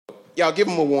Y'all give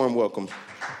them a warm welcome.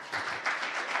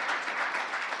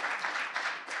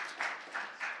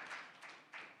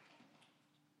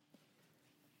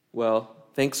 Well,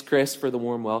 thanks, Chris, for the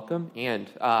warm welcome. And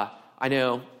I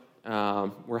know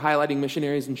we're highlighting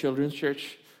missionaries in Children's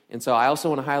Church. And so I also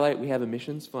want to highlight we have a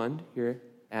missions fund here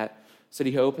at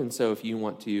City Hope. And so if you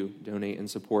want to donate and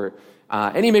support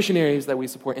any missionaries that we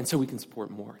support, and so we can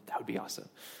support more, that would be awesome.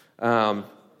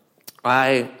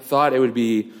 I thought it would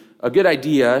be a good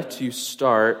idea to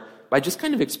start by just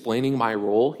kind of explaining my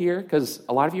role here, because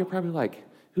a lot of you are probably like,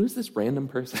 who's this random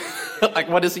person? Like,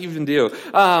 what does he even do?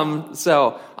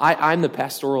 So I'm the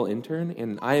pastoral intern,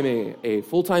 and I am a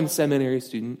full-time seminary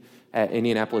student at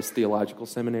Indianapolis Theological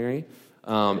Seminary,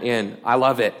 and I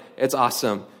love it. It's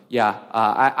awesome. Yeah,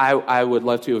 I would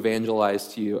love to evangelize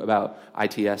to you about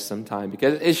ITS sometime,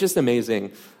 because it's just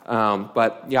amazing.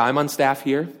 But yeah, I'm on staff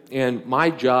here, and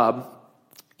my job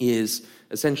is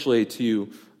essentially to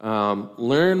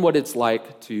learn what it's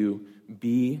like to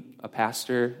be a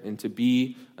pastor and to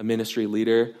be a ministry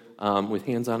leader with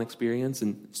hands-on experience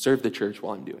and serve the church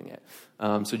while I'm doing it.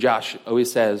 So Josh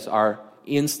always says our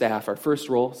first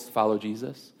role is to follow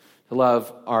Jesus, to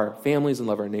love our families and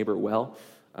love our neighbor well,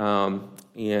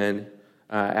 and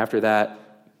after that,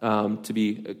 to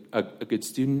be a good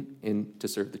student and to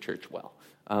serve the church well.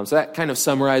 So that kind of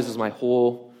summarizes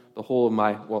the whole of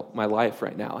my life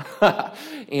right now.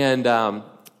 And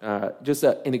just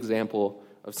an example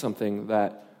of something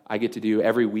that I get to do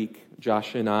every week.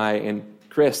 Josh and I and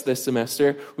Chris this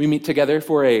semester, we meet together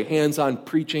for a hands-on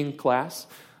preaching class,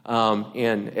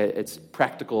 and it's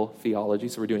practical theology,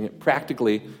 so we're doing it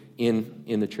practically in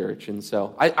the church. And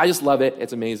so I just love it.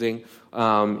 It's amazing.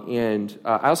 And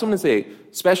I also want to say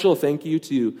special thank you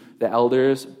to the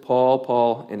elders,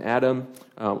 Paul, and Adam,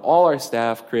 all our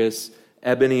staff, Chris,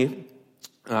 Ebony,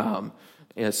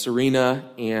 and Serena,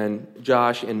 and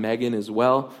Josh, and Megan as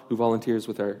well, who volunteers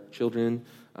with our children.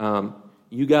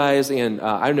 You guys, and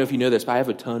I don't know if you know this, but I have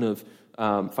a ton of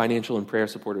financial and prayer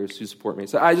supporters who support me.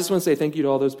 So I just want to say thank you to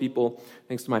all those people.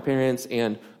 Thanks to my parents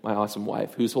and my awesome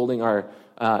wife, who's holding our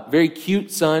very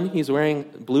cute son. He's wearing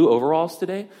blue overalls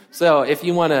today. So if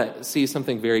you want to see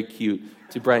something very cute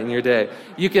to brighten your day,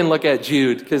 you can look at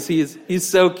Jude, because he's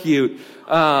so cute.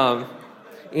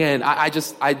 And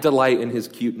I delight in his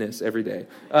cuteness every day.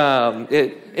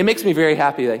 It makes me very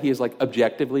happy that he is like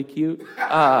objectively cute.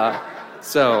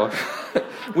 So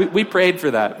we prayed for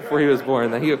that before he was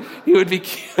born, that he would be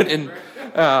cute. And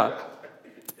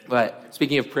but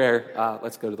speaking of prayer,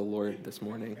 let's go to the Lord this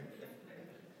morning.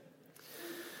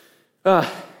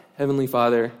 Heavenly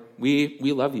Father, we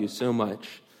love you so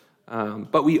much,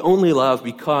 but we only love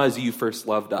because you first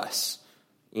loved us.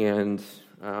 And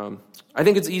I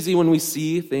think it's easy when we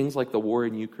see things like the war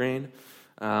in Ukraine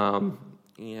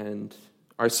and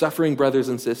our suffering brothers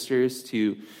and sisters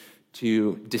to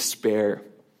despair.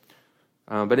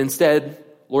 But instead,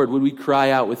 Lord, would we cry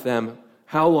out with them,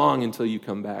 how long until you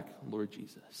come back, Lord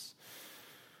Jesus?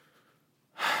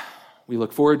 We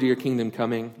look forward to your kingdom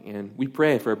coming, and we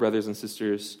pray for our brothers and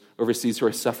sisters overseas who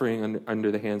are suffering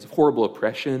under the hands of horrible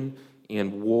oppression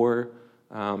and war,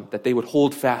 that they would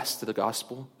hold fast to the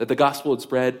gospel, that the gospel would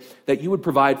spread, that you would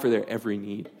provide for their every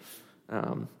need.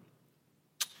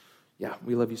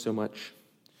 We love you so much.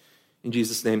 In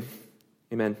Jesus' name,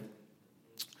 amen.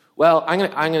 Well, I'm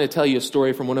going to tell you a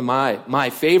story from one of my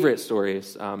favorite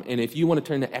stories. And if you want to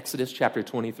turn to Exodus chapter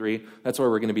 23, that's where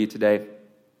we're going to be today.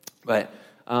 But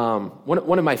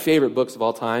one of my favorite books of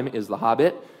all time is The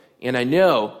Hobbit. And I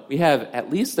know we have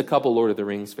at least a couple Lord of the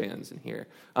Rings fans in here.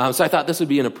 So I thought this would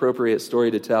be an appropriate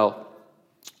story to tell.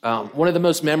 One of the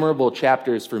most memorable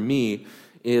chapters for me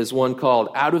is one called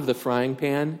Out of the Frying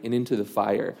Pan and Into the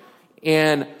Fire.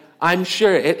 And I'm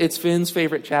sure it's Finn's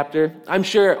favorite chapter. I'm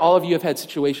sure all of you have had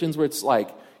situations where it's like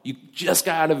you just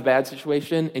got out of a bad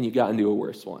situation and you got into a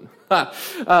worse one.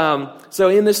 So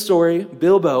in this story,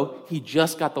 Bilbo, he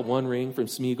just got the one ring from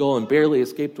Smeagol and barely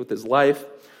escaped with his life.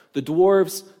 The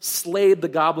dwarves slayed the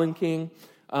Goblin King,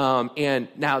 and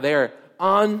now they're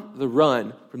on the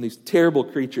run from these terrible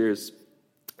creatures.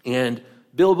 And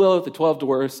Bilbo, the 12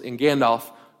 dwarves, and Gandalf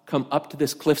come up to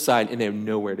this cliffside, and they have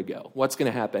nowhere to go. What's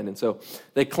going to happen? And so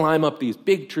they climb up these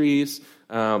big trees.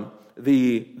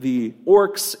 The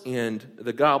orcs and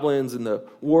the goblins and the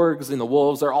wargs and the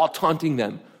wolves are all taunting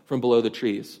them from below the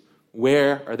trees.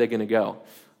 Where are they going to go?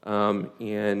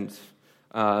 And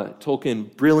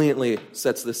Tolkien brilliantly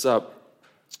sets this up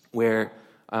where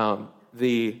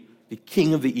the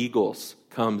king of the eagles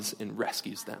comes and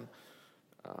rescues them.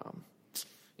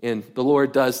 And the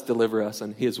Lord does deliver us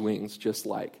on his wings, just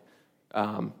like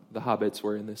the hobbits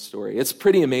were in this story. It's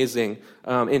pretty amazing,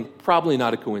 and probably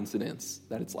not a coincidence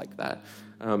that it's like that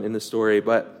in the story.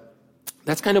 But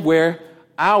that's kind of where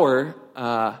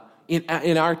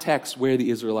in our text where the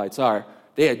Israelites are.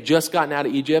 They had just gotten out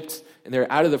of Egypt, and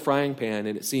they're out of the frying pan,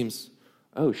 and it seems,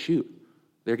 oh shoot,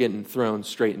 they're getting thrown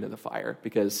straight into the fire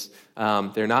because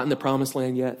they're not in the promised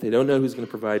land yet. They don't know who's going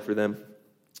to provide for them.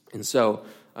 And so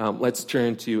let's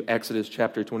turn to Exodus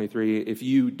chapter 23. If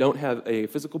you don't have a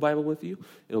physical Bible with you,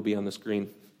 it'll be on the screen.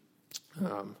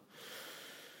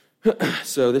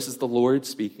 So this is the Lord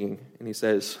speaking, and he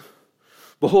says,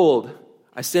 "Behold,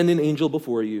 I send an angel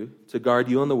before you to guard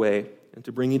you on the way and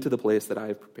to bring you to the place that I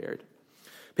have prepared.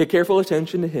 Pay careful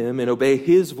attention to him and obey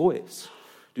his voice.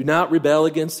 Do not rebel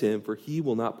against him, for he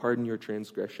will not pardon your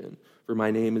transgression, for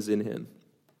my name is in him.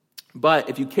 But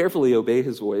if you carefully obey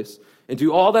his voice and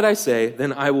do all that I say,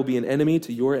 then I will be an enemy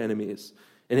to your enemies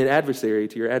and an adversary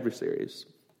to your adversaries.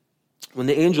 When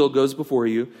the angel goes before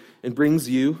you and brings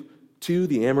you to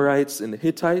the Amorites and the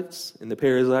Hittites and the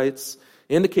Perizzites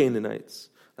and the Canaanites,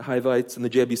 the Hivites and the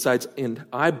Jebusites, and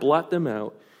I blot them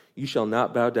out, you shall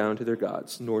not bow down to their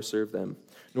gods, nor serve them,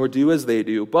 nor do as they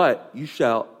do, but you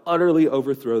shall utterly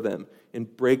overthrow them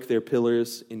and break their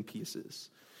pillars in pieces.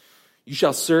 You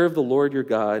shall serve the Lord your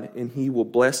God, and he will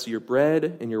bless your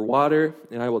bread and your water,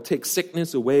 and I will take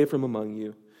sickness away from among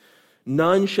you.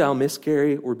 None shall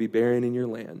miscarry or be barren in your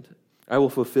land. I will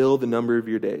fulfill the number of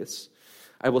your days.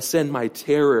 I will send my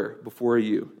terror before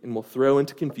you, and will throw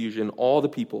into confusion all the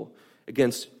people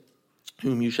against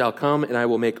whom you shall come, and I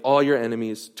will make all your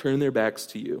enemies turn their backs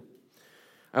to you.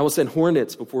 I will send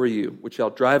hornets before you, which shall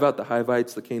drive out the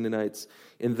Hivites, the Canaanites,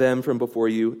 and them from before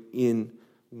you in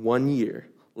 1 year,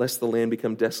 lest the land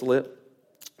become desolate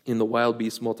and the wild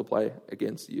beasts multiply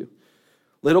against you.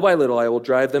 Little by little I will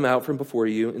drive them out from before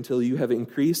you until you have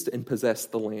increased and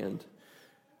possessed the land.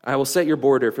 I will set your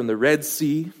border from the Red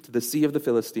Sea to the Sea of the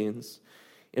Philistines,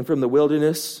 and from the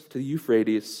wilderness to the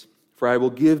Euphrates, for I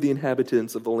will give the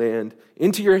inhabitants of the land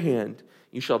into your hand.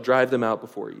 You shall drive them out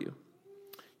before you.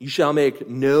 You shall make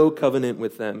no covenant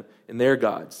with them and their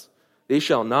gods. They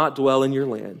shall not dwell in your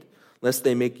land, lest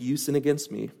they make you sin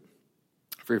against me.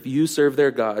 For if you serve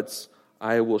their gods,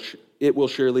 it will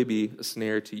surely be a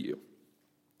snare to you."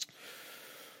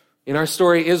 In our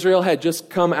story, Israel had just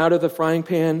come out of the frying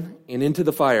pan and into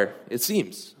the fire, it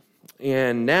seems.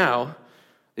 And now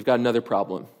they've got another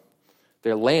problem.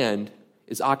 Their land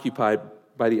is occupied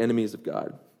by the enemies of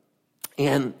God.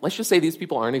 And let's just say these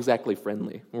people aren't exactly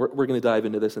friendly. We're going to dive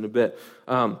into this in a bit.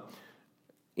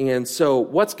 And so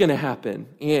what's going to happen?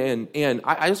 And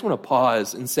I just want to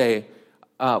pause and say,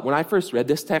 when I first read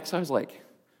this text, I was like,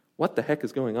 what the heck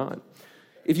is going on?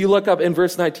 If you look up in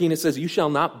verse 19, it says, "You shall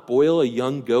not boil a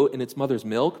young goat in its mother's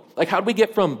milk." Like, how did we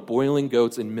get from boiling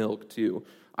goats in milk to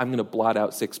I'm going to blot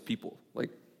out 6 people? Like,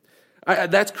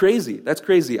 that's crazy. That's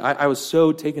crazy. I was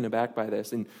so taken aback by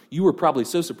this. And you were probably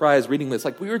so surprised reading this.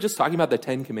 Like, we were just talking about the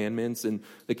 10 Commandments and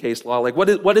the case law. Like, what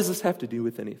does this have to do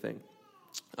with anything?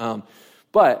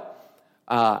 But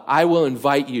I will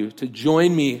invite you to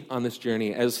join me on this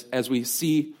journey as we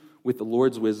see with the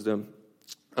Lord's wisdom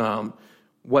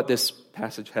what this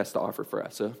passage has to offer for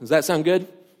us. So does that sound good?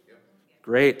 Yeah.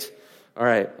 Great. All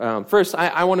right. First,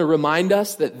 I want to remind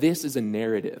us that this is a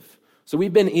narrative. So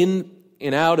we've been in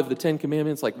and out of the 10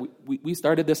 Commandments. Like we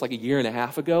started this like a year and a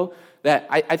half ago. That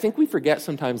I think we forget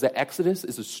sometimes that Exodus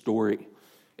is a story,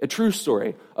 a true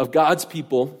story of God's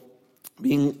people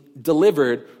being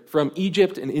delivered from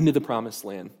Egypt and into the Promised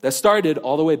Land. That started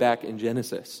all the way back in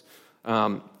Genesis.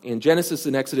 And Genesis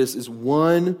and Exodus is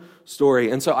one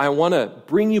story. And so I want to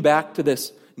bring you back to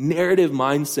this narrative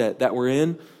mindset that we're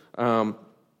in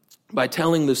by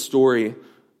telling the story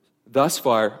thus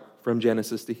far from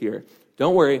Genesis to here.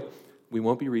 Don't worry, we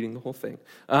won't be reading the whole thing.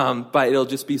 But it'll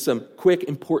just be some quick,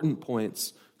 important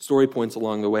points, story points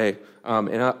along the way.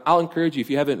 And I'll encourage you, if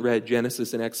you haven't read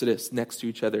Genesis and Exodus next to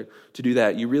each other, to do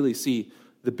that. You really see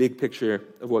the big picture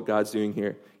of what God's doing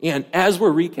here. And as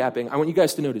we're recapping, I want you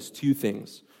guys to notice 2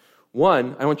 things.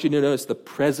 One, I want you to notice the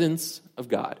presence of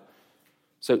God.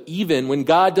 So even when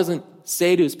God doesn't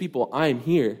say to his people, "I am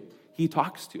here," he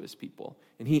talks to his people.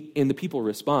 And the people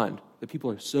respond. The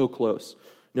people are so close.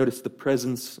 Notice the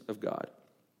presence of God.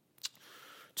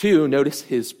 2, notice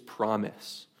his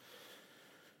promise.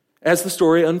 As the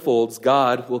story unfolds,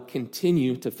 God will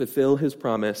continue to fulfill his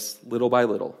promise little by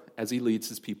little as he leads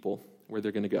his people where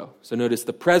they're going to go. So notice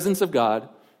the presence of God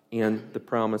and the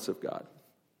promise of God.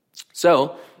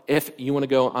 So if you want to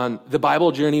go on the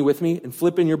Bible journey with me and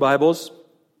flip in your Bibles,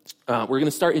 we're going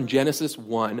to start in Genesis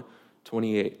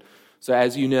 1:28. So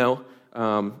as you know,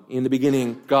 in the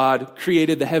beginning, God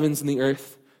created the heavens and the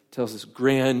earth. tells this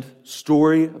grand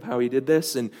story of how he did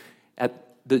this. And at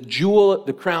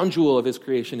the crown jewel of his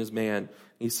creation is man.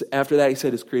 After that, he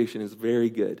said his creation is very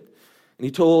good. And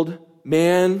he told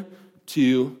man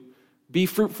to be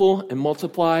fruitful and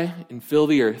multiply and fill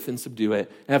the earth and subdue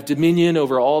it, and have dominion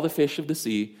over all the fish of the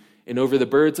sea and over the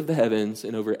birds of the heavens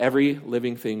and over every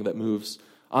living thing that moves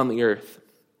on the earth.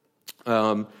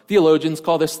 Theologians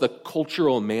call this the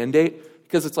cultural mandate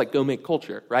because it's like go make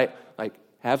culture, right? Like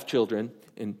have children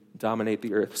and dominate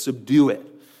the earth, subdue it.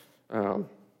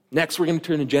 Next, we're going to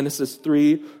turn to Genesis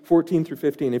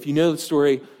 3:14-15. If you know the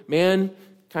story, man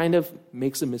kind of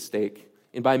makes a mistake.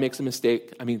 And by makes a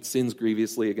mistake, I mean sins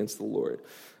grievously against the Lord.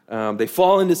 They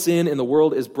fall into sin, and the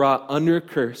world is brought under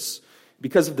curse.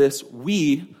 Because of this,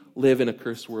 we live in a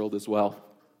cursed world as well.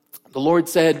 The Lord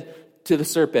said to the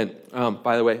serpent,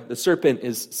 by the way, the serpent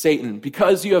is Satan,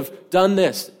 because you have done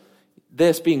this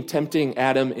being tempting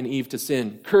Adam and Eve to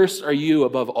sin, cursed are you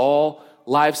above all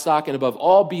livestock and above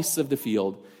all beasts of the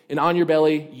field. And on your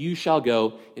belly you shall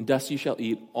go, and dust you shall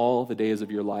eat all the days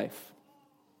of your life.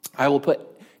 I will put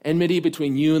enmity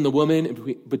between you and the woman,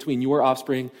 and between your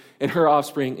offspring and her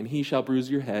offspring, and he shall bruise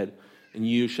your head, and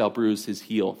you shall bruise his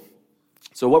heel.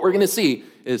 So what we're going to see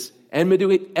is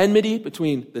enmity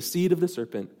between the seed of the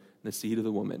serpent and the seed of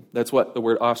the woman. That's what the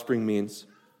word offspring means.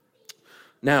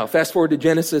 Now, fast forward to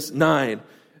Genesis 9.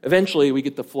 Eventually, we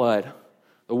get the flood.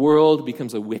 The world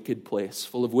becomes a wicked place,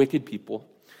 full of wicked people.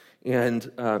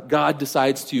 And God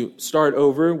decides to start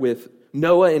over with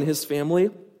Noah and his family.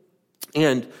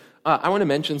 And I want to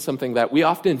mention something that we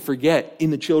often forget in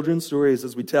the children's stories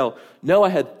as we tell. Noah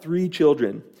had 3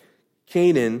 children,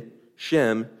 Canaan,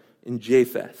 Shem, and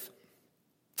Japheth.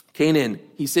 Canaan,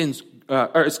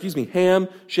 Ham,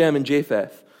 Shem, and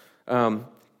Japheth.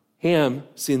 Ham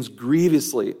sins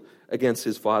grievously against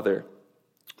his father,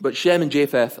 but Shem and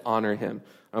Japheth honor him.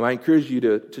 I encourage you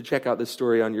to check out this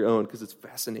story on your own because it's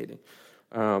fascinating.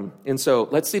 And so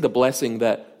let's see the blessing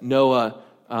that Noah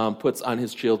puts on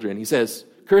his children. He says,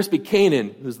 "Cursed be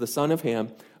Canaan, who is the son of Ham,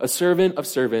 a servant of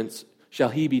servants shall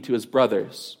he be to his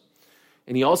brothers."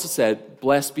 And he also said,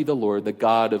 "Blessed be the Lord, the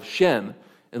God of Shem,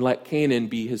 and let Canaan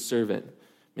be his servant.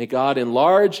 May God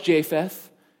enlarge Japheth,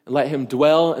 and let him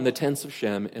dwell in the tents of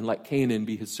Shem, and let Canaan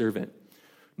be his servant."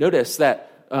 Notice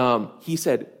that he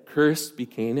said, "Cursed be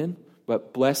Canaan,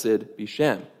 but blessed be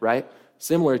Shem," right?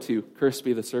 Similar to "cursed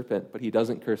be the serpent," but he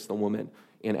doesn't curse the woman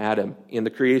and Adam in the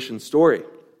creation story.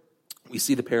 We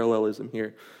see the parallelism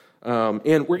here.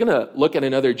 And we're going to look at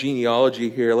another genealogy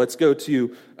here. Let's go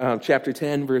to chapter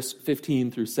 10, verse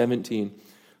 15 through 17.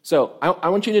 So I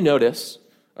want you to notice,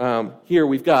 here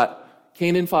we've got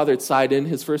Canaan fathered Sidon,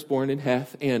 his firstborn in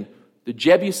Heth, and the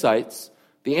Jebusites,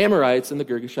 the Amorites, and the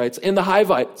Girgashites, and the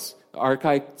Hivites, the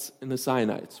Archites, and the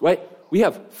Sionites, right? We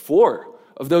have 4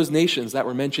 of those nations that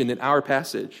were mentioned in our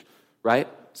passage, right?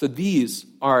 So these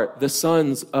are the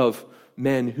sons of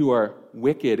men who are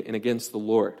wicked and against the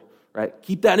Lord, right?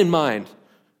 Keep that in mind.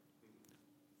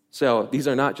 So these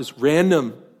are not just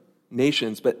random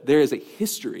nations, but there is a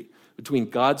history between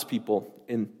God's people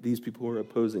and these people who are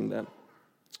opposing them.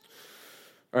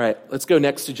 All right, let's go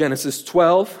next to Genesis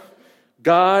 12.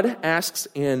 God asks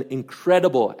an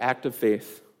incredible act of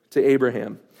faith to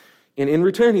Abraham. And in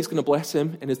return, he's going to bless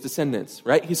him and his descendants,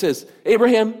 right? He says,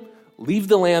 "Abraham, leave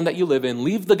the land that you live in,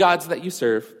 leave the gods that you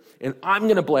serve, and I'm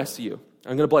going to bless you.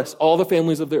 I'm going to bless all the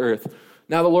families of the earth."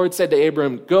 Now the Lord said to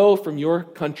Abram, "Go from your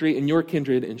country and your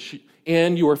kindred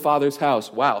and your father's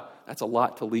house." Wow, that's a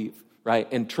lot to leave, right?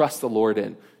 "And trust the Lord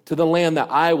in, to the land that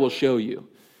I will show you.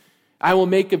 I will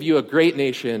make of you a great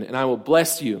nation, and I will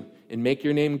bless you and make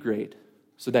your name great,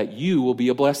 so that you will be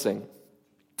a blessing.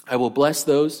 I will bless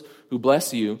those who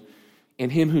bless you,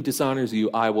 and him who dishonors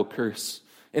you I will curse.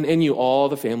 And in you all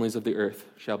the families of the earth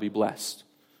shall be blessed."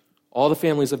 All the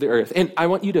families of the earth. And I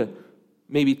want you to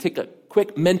maybe take a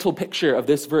quick mental picture of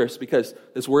this verse, because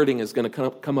this wording is going to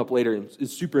come up later and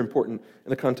is super important in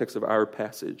the context of our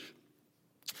passage.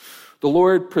 The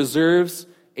Lord preserves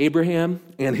Abraham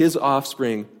and his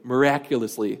offspring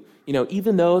miraculously. You know,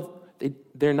 even though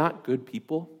they're not good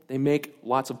people, they make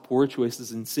lots of poor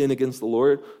choices and sin against the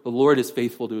Lord is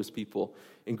faithful to his people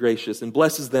and gracious and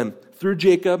blesses them through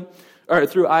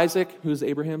Isaac, who's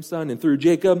Abraham's son, and through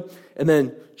Jacob. And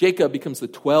then Jacob becomes the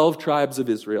 12 tribes of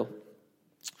Israel.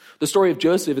 The story of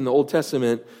Joseph in the Old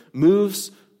Testament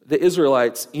moves the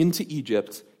Israelites into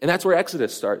Egypt, and that's where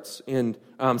Exodus starts. And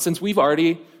since we've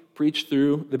already preached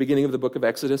through the beginning of the book of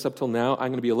Exodus up till now, I'm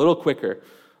going to be a little quicker.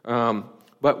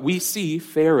 But we see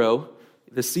Pharaoh,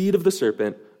 the seed of the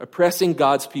serpent, oppressing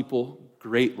God's people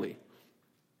greatly.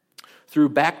 Through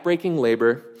backbreaking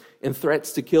labor and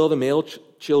threats to kill the male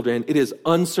children, it is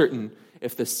uncertain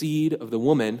if the seed of the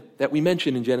woman that we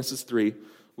mentioned in Genesis 3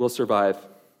 will survive.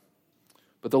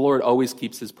 But the Lord always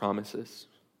keeps his promises.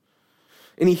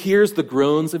 And he hears the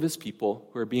groans of his people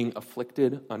who are being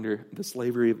afflicted under the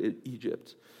slavery of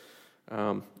Egypt.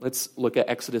 Let's look at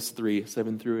Exodus 3,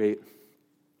 7 through 8.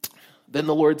 Then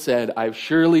the Lord said, I have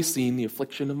surely seen the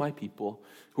affliction of my people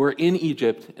who are in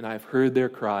Egypt, and I have heard their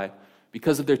cry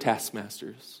because of their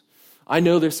taskmasters. I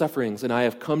know their sufferings, and I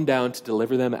have come down to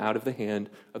deliver them out of the hand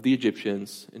of the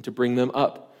Egyptians and to bring them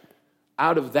up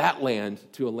out of that land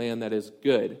to a land that is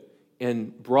good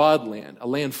and broad land, a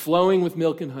land flowing with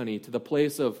milk and honey, to the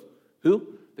place of who?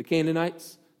 The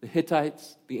Canaanites, the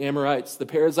Hittites, the Amorites, the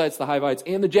Perizzites, the Hivites,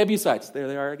 and the Jebusites. There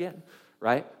they are again,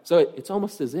 right? So it's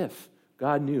almost as if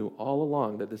God knew all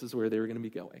along that this is where they were going to be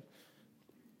going.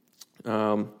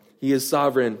 He is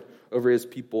sovereign over his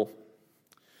people.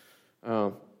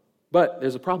 But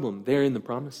there's a problem. They're in the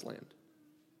promised land.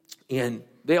 And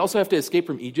they also have to escape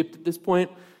from Egypt at this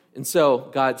point. And so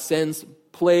God sends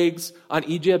plagues on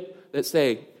Egypt that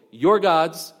say, your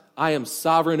gods, I am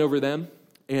sovereign over them.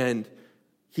 And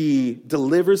he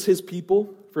delivers his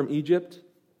people from Egypt.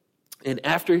 And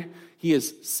after he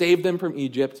has saved them from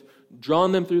Egypt,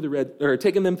 taken them through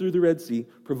the Red Sea,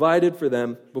 provided for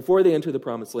them before they enter the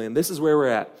promised land. This is where we're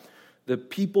at. The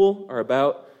people are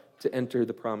about to enter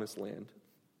the promised land.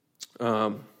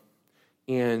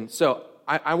 And so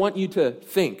I want you to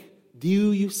think, do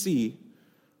you see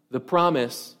the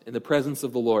promise in the presence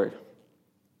of the Lord?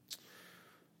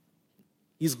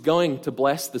 He's going to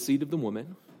bless the seed of the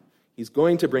woman. He's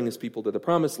going to bring his people to the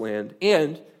promised land.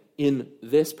 And in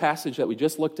this passage that we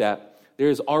just looked at, there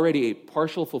is already a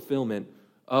partial fulfillment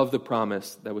of the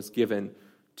promise that was given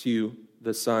to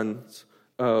the sons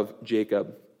of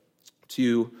Jacob,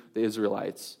 to the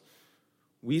Israelites.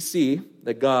 We see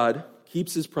that God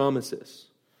keeps his promises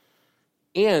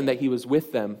and that he was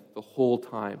with them the whole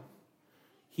time.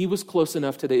 He was close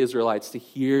enough to the Israelites to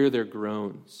hear their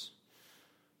groans.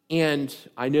 And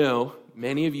I know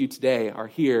many of you today are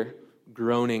here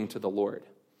groaning to the Lord.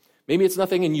 Maybe it's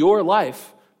nothing in your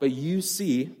life, but you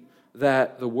see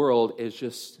that the world is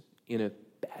just in a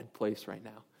bad place right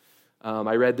now.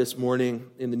 I read this morning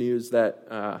in the news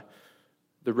that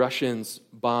the Russians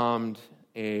bombed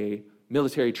a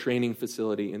military training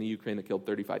facility in the Ukraine that killed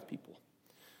 35 people.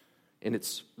 And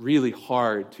it's really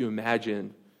hard to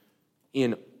imagine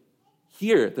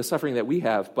here the suffering that we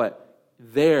have, but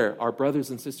there are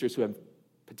brothers and sisters who have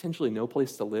potentially no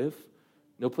place to live,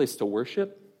 no place to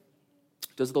worship.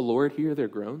 Does the Lord hear their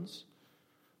groans?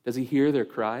 Does he hear their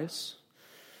cries?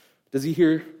 Does he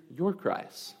hear your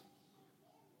cries?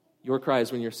 Your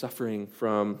cries when you're suffering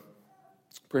from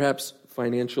perhaps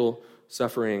financial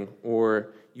suffering,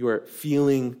 or you are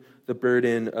feeling the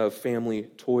burden of family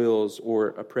toils or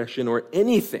oppression or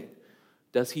anything.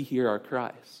 Does he hear our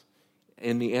cries?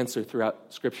 And the answer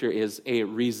throughout Scripture is a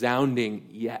resounding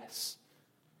yes.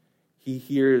 He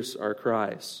hears our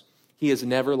cries. He has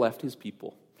never left his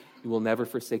people. He will never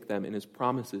forsake them, and his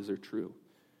promises are true.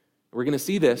 We're going to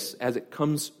see this as it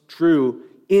comes true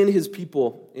in his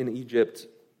people in Egypt.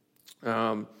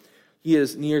 He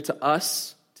is near to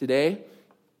us today.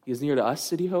 He is near to us,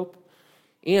 City Hope.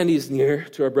 And he's near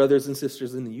to our brothers and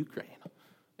sisters in the Ukraine.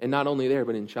 And not only there,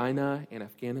 but in China and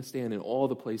Afghanistan and all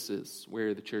the places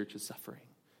where the church is suffering.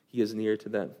 He is near to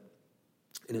them.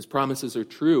 And his promises are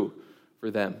true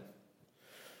for them.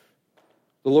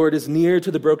 The Lord is near to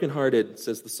the brokenhearted,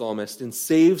 says the psalmist, and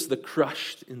saves the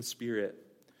crushed in spirit.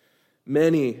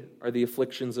 Many are the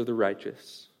afflictions of the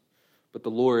righteous, but the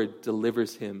Lord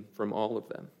delivers him from all of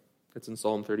them. That's in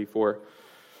Psalm 34.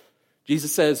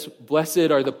 Jesus says, blessed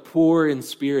are the poor in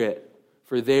spirit,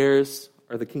 for theirs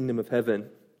are the kingdom of heaven.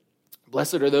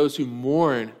 Blessed are those who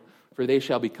mourn, for they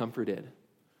shall be comforted.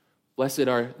 Blessed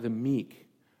are the meek,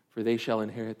 for they shall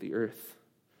inherit the earth.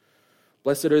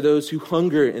 Blessed are those who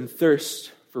hunger and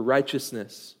thirst for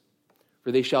righteousness,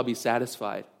 for they shall be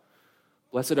satisfied.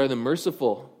 Blessed are the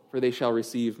merciful, for they shall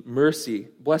receive mercy.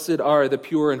 Blessed are the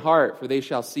pure in heart, for they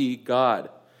shall see God.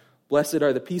 Blessed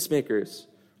are the peacemakers,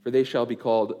 for they shall be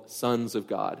called sons of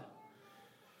God.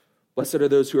 Blessed are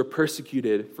those who are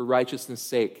persecuted for righteousness'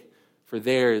 sake, for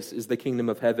theirs is the kingdom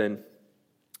of heaven.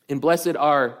 And blessed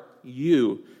are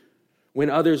you when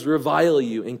others revile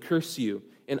you and curse you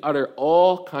and utter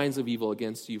all kinds of evil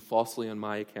against you falsely on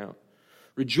my account.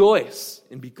 Rejoice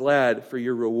and be glad, for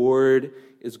your reward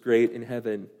is great in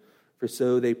heaven, for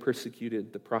so they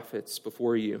persecuted the prophets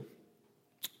before you.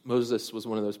 Moses was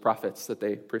one of those prophets that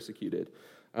they persecuted.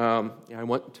 I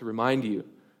want to remind you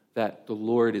that the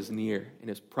Lord is near and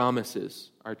his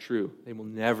promises are true. They will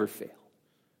never fail.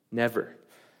 Never.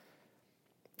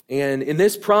 And in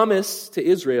this promise to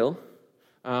Israel,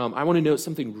 I want to note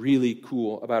something really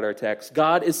cool about our text.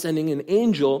 God is sending an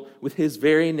angel with his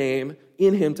very name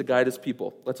in him to guide his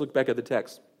people. Let's look back at the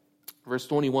text. Verse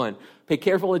 21, pay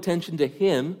careful attention to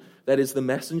him, that is the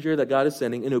messenger that God is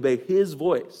sending, and obey his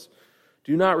voice.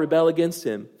 Do not rebel against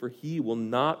him, for he will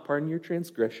not pardon your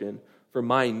transgression, for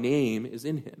my name is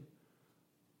in him.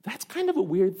 That's kind of a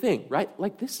weird thing, right?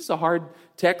 Like, this is a hard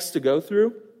text to go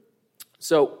through.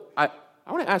 So I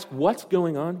want to ask, what's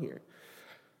going on here?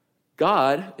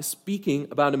 God is speaking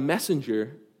about a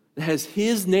messenger that has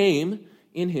his name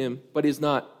in him, but is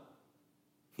not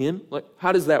him. Like,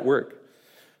 how does that work?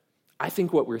 I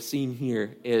think what we're seeing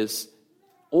here is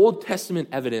Old Testament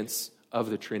evidence of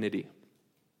the Trinity.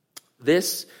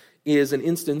 This is an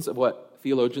instance of what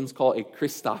theologians call a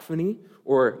Christophany,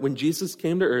 or when Jesus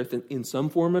came to earth in some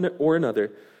form or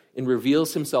another and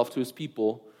reveals himself to his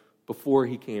people before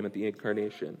he came at the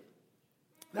incarnation.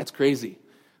 That's crazy.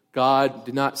 God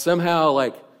did not somehow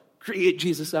create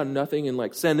Jesus out of nothing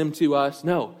and send him to us.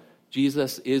 No,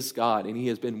 Jesus is God, and he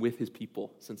has been with his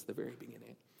people since the very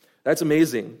beginning. That's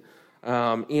amazing.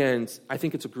 And I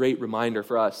think it's a great reminder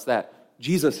for us that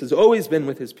Jesus has always been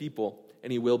with his people,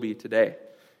 and he will be today.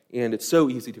 And it's so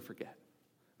easy to forget.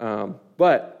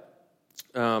 But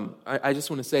I just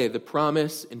want to say the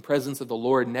promise and presence of the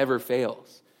Lord never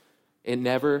fails. It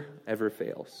never, ever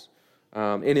fails.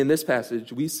 And in this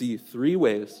passage, we see three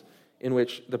ways in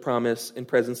which the promise and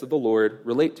presence of the Lord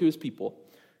relate to his people.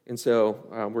 And so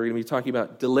we're going to be talking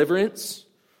about deliverance,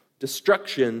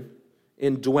 destruction,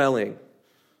 and dwelling.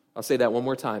 I'll say that one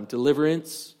more time.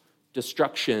 Deliverance,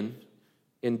 destruction,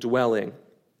 and dwelling.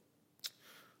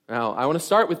 Now, I want to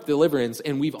start with deliverance,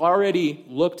 and we've already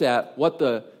looked at what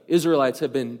the Israelites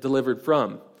have been delivered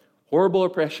from. Horrible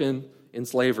oppression and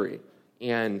slavery.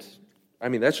 And,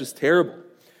 that's just terrible.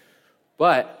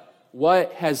 But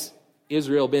what has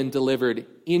Israel been delivered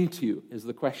into is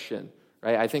the question,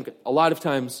 right? I think a lot of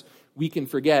times we can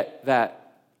forget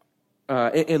that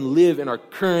and live in our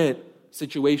current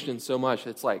situation so much.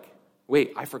 It's like,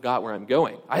 wait, I forgot where I'm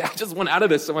going. I just went out of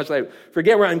this so much that I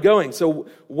forget where I'm going. So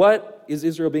what is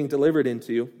Israel being delivered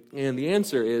into? And the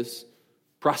answer is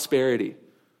prosperity.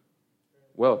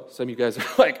 Well, some of you guys are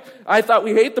like, I thought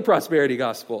we hate the prosperity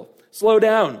gospel. Slow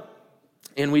down.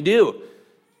 And we do.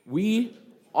 We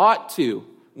ought to.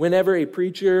 Whenever a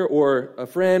preacher or a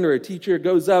friend or a teacher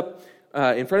goes up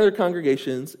in front of their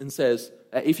congregations and says,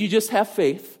 if you just have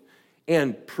faith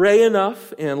and pray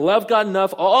enough and love God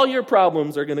enough, all your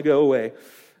problems are going to go away.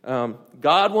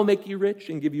 God will make you rich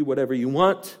and give you whatever you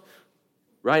want.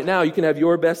 Right now, you can have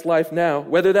your best life now,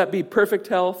 whether that be perfect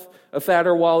health, a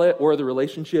fatter wallet, or the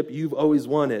relationship you've always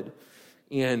wanted.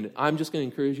 And I'm just going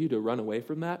to encourage you to run away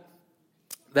from that.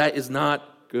 That is not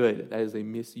good. That is a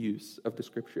misuse of the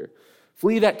Scripture.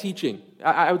 Flee that teaching.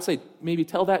 I would say maybe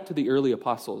tell that to the early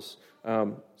apostles.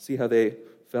 See how they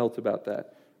felt about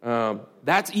that.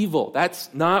 That's evil.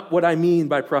 That's not what I mean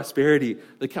by prosperity.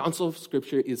 The counsel of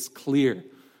Scripture is clear.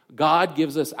 God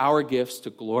gives us our gifts to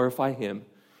glorify him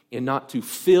and not to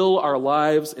fill our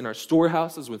lives and our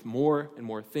storehouses with more and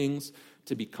more things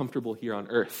to be comfortable here on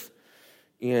earth.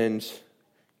 And,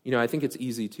 I think it's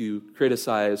easy to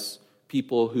criticize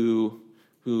people who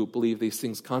believe these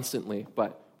things constantly,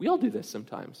 but we all do this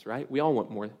sometimes, right? We all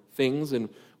want more things, and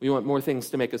we want more things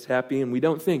to make us happy, and we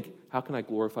don't think, how can I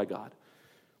glorify God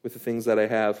with the things that I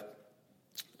have?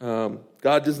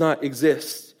 God does not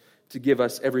exist to give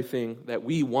us everything that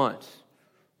we want.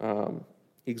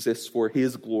 He exists for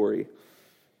his glory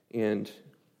and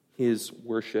his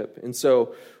worship. And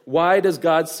so, why does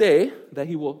God say that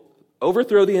he will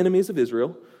overthrow the enemies of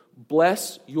Israel,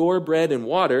 bless your bread and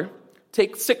water,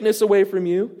 take sickness away from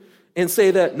you, and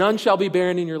say that none shall be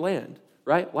barren in your land,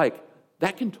 right?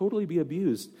 That can totally be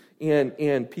abused.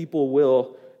 And people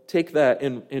will take that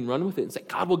and run with it and say,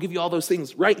 God will give you all those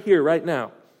things right here, right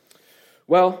now.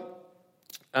 Well,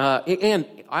 and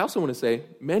I also want to say,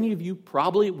 many of you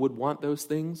probably would want those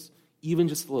things, even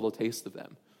just a little taste of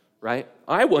them, right?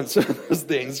 I want some of those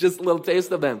things, just a little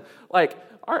taste of them.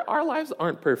 Our lives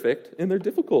aren't perfect, and they're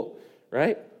difficult,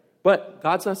 right? But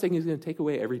God's not saying he's going to take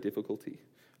away every difficulty.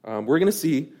 We're going to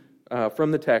see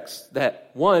from the text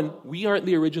that, one, we aren't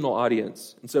the original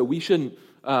audience, and so we shouldn't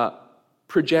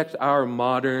project our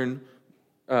modern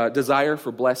desire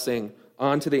for blessing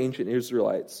onto the ancient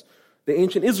Israelites. The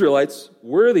ancient Israelites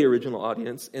were the original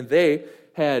audience, and they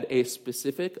had a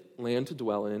specific land to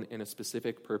dwell in and a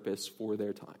specific purpose for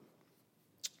their time.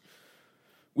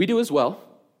 We do as well,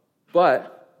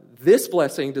 but this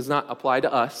blessing does not apply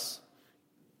to us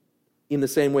in the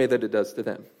same way that it does to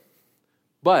them.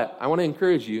 But I want to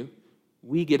encourage you,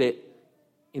 we get it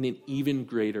in an even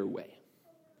greater way.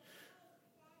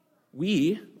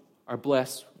 we are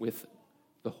blessed with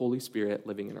the Holy Spirit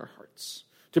living in our hearts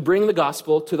to bring the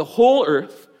gospel to the whole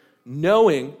earth,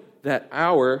 knowing that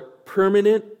our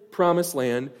permanent promised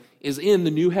land is in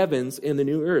the new heavens and the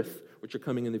new earth, which are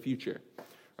coming in the future.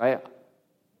 Right?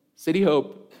 City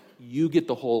Hope, you get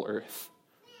the whole earth,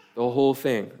 the whole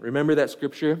thing. Remember that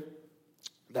scripture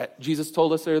that Jesus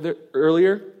told us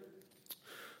earlier?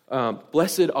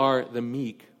 Blessed are the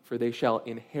meek, for they shall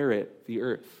inherit the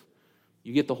earth.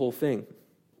 You get the whole thing.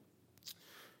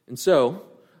 And so,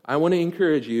 I want to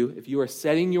encourage you, if you are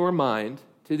setting your mind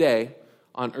today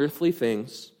on earthly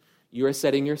things, you are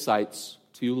setting your sights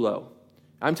too low.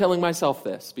 I'm telling myself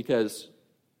this because,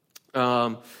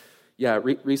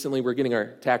 recently we're getting our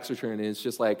tax return, and it's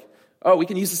just like, oh, we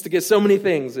can use this to get so many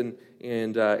things, and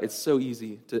it's so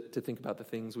easy to think about the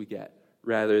things we get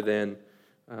rather than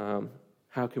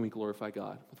how can we glorify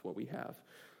God with what we have.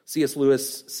 C.S.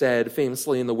 Lewis said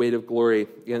famously in The Weight of Glory,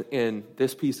 and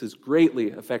this piece has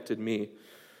greatly affected me,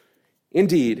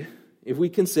 indeed, if we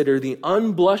consider the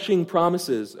unblushing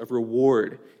promises of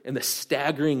reward and the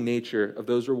staggering nature of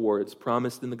those rewards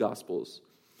promised in the Gospels,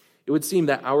 it would seem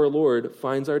that our Lord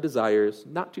finds our desires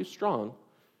not too strong,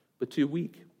 but too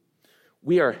weak.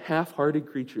 We are half-hearted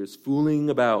creatures fooling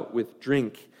about with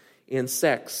drink and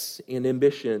sex and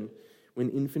ambition when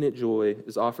infinite joy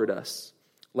is offered us,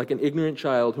 like an ignorant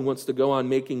child who wants to go on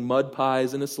making mud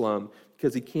pies in a slum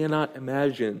because he cannot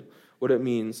imagine what it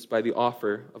means by the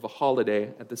offer of a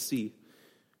holiday at the sea.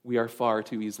 We are far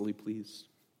too easily pleased.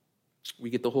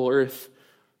 We get the whole earth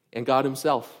and God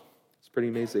himself. It's pretty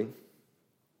amazing.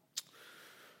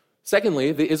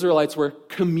 Secondly, the Israelites were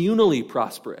communally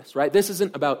prosperous, right? This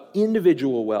isn't about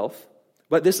individual wealth,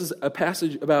 but this is a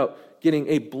passage about getting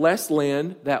a blessed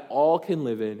land that all can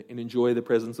live in and enjoy the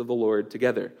presence of the Lord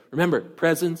together. Remember,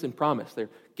 presence and promise. They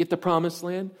get the promised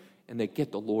land and they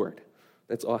get the Lord.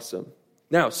 That's awesome.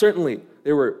 Now, certainly,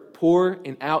 there were poor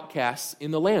and outcasts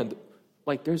in the land.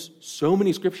 Like, there's so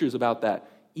many scriptures about that,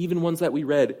 even ones that we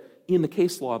read in the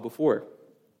case law before.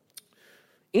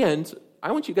 And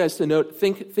I want you guys to note,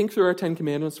 think through our 10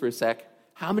 Commandments for a sec.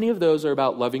 How many of those are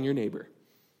about loving your neighbor?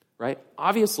 Right?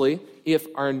 Obviously, if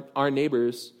our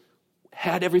neighbors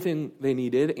had everything they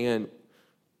needed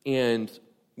and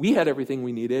we had everything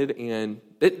we needed, and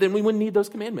then we wouldn't need those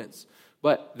commandments.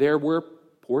 But there were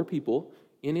poor people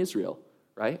in Israel,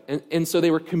 right? And so they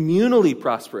were communally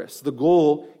prosperous. The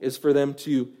goal is for them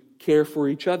to care for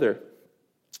each other.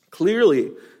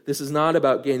 Clearly, this is not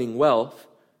about gaining wealth,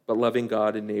 but loving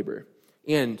God and neighbor.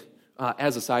 And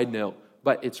as a side note,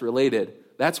 but it's related,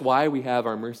 that's why we have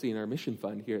our Mercy and our Mission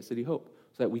Fund here at City Hope,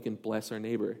 so that we can bless our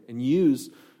neighbor and use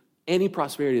any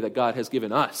prosperity that God has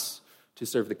given us to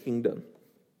serve the kingdom.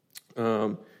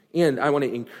 And I want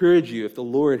to encourage you, if the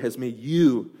Lord has made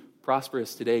you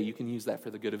prosperous today, you can use that for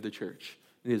the good of the church.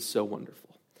 It is so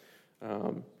wonderful.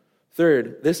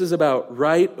 Third, this is about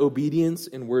right obedience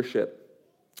and worship.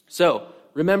 So,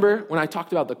 remember when I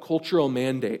talked about the cultural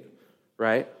mandate,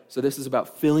 right? So this is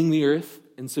about filling the earth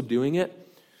and subduing it.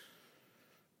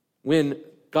 When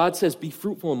God says, be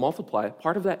fruitful and multiply,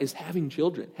 part of that is having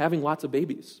children, having lots of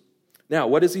babies. Now,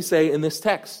 what does he say in this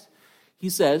text? He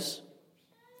says,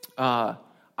 I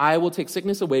will take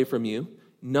sickness away from you.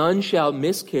 None shall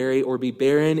miscarry or be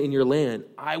barren in your land.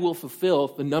 I will fulfill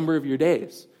the number of your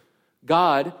days.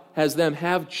 God has them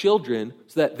have children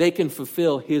so that they can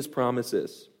fulfill his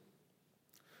promises.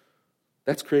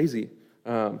 That's crazy.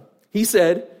 He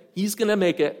said he's going to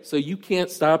make it so you can't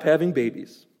stop having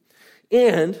babies.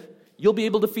 And you'll be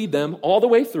able to feed them all the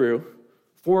way through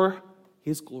for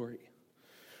his glory.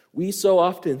 We so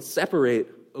often separate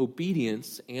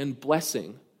obedience and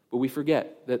blessing, but we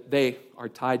forget that they are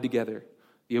tied together.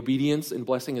 The obedience and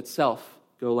blessing itself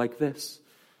go like this.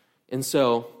 And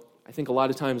so I think a lot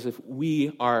of times if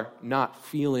we are not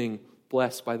feeling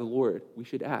blessed by the Lord, we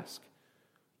should ask,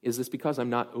 is this because I'm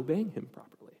not obeying him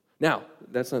properly? Now,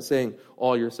 that's not saying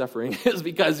all your suffering is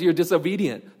because you're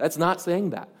disobedient. That's not saying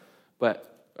that. But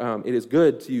it is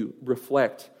good to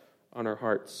reflect on our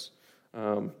hearts.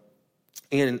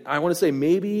 And I want to say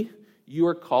maybe you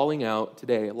are calling out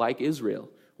today, like Israel,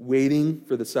 waiting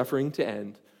for the suffering to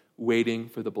end, waiting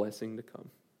for the blessing to come.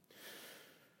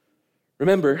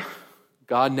 Remember,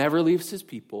 God never leaves his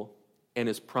people, and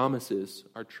his promises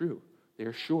are true. They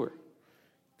are sure.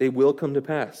 They will come to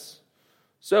pass.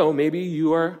 So maybe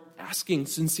you are asking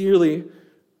sincerely,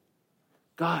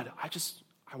 God,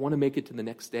 I want to make it to the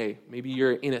next day. Maybe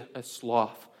you're in a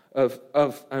sloth of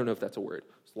I don't know if that's a word,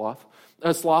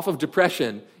 a sloth of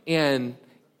depression, and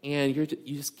you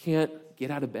just can't get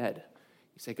out of bed.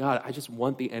 You say, God, I just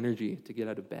want the energy to get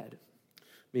out of bed.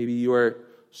 Maybe you are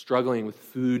struggling with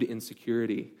food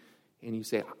insecurity, and you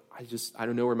say, I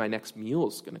don't know where my next meal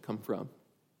is going to come from.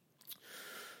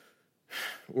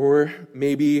 Or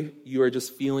maybe you are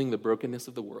just feeling the brokenness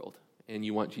of the world and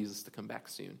you want Jesus to come back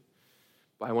soon.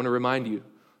 But I want to remind you,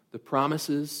 the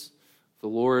promises of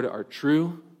the Lord are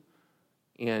true,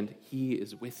 and he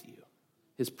is with you.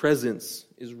 His presence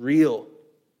is real.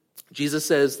 Jesus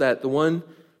says that the one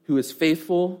who is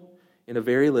faithful in a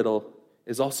very little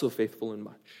is also faithful in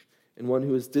much. And one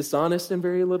who is dishonest in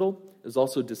very little is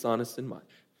also dishonest in much.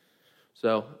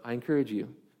 So I encourage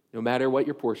you, no matter what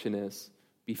your portion is,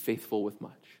 be faithful with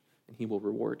much, and he will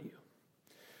reward you.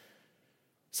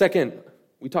 Second,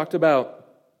 we talked about,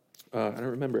 I don't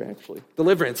remember actually,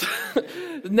 deliverance.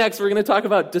 Next, we're going to talk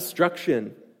about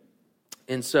destruction.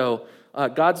 And so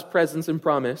God's presence and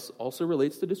promise also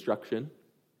relates to destruction.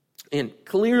 And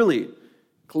clearly,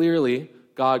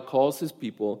 God calls his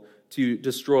people to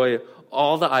destroy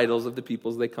all the idols of the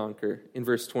peoples they conquer in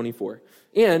verse 24.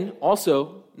 And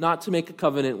also not to make a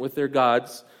covenant with their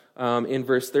gods in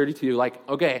verse 32. Like,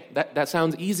 okay, that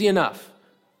sounds easy enough.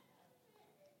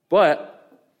 But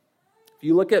if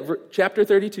you look at chapter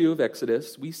 32 of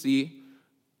Exodus, we see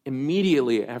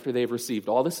immediately after they've received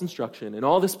all this instruction and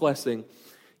all this blessing,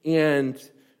 and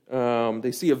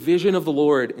they see a vision of the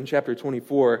Lord in chapter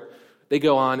 24, they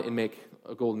go on and make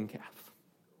a golden calf.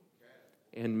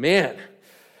 And man,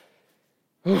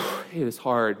 it is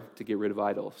hard to get rid of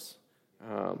idols.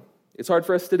 It's hard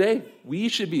for us today. We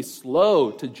should be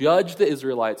slow to judge the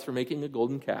Israelites for making a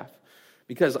golden calf,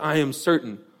 because I am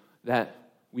certain that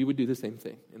we would do the same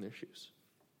thing in their shoes.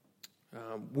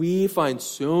 We find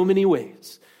so many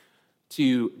ways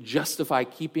to justify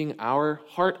keeping our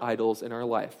heart idols in our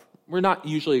life. We're not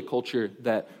usually a culture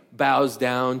that bows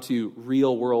down to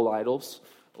real world idols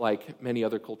like many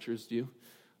other cultures do.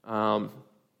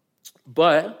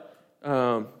 But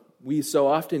we so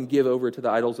often give over to the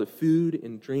idols of food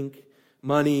and drink,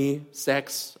 money,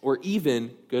 sex, or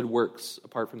even good works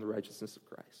apart from the righteousness of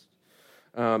Christ,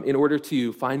 in order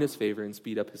to find his favor and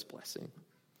speed up his blessing.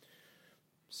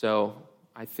 So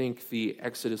I think the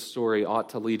Exodus story ought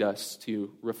to lead us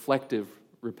to reflective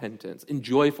repentance and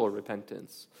joyful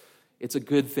repentance. It's a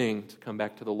good thing to come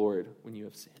back to the Lord when you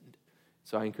have sinned.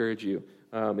 So I encourage you,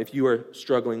 if you are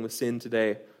struggling with sin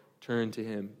today, turn to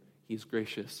him. He's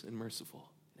gracious and merciful.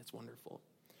 It's wonderful.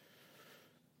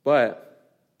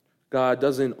 But God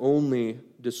doesn't only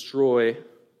destroy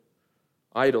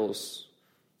idols.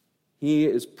 He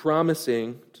is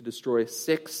promising to destroy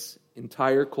 6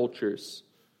 entire cultures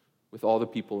with all the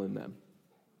people in them.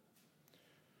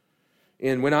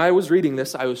 And when I was reading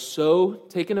this, I was so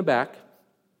taken aback,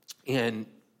 and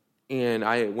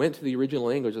I went to the original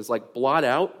language. It's like, blot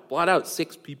out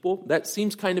 6 people. That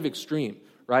seems kind of extreme,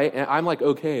 right? And I'm like,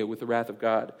 okay with the wrath of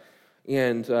God.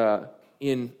 And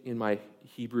in my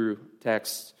Hebrew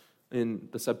text, in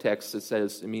the subtext, it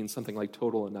says it means something like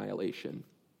total annihilation.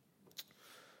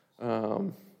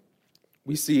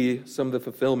 We see some of the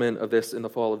fulfillment of this in the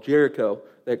fall of Jericho,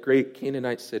 that great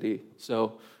Canaanite city.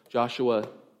 So Joshua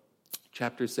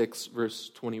chapter 6, verse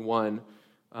 21.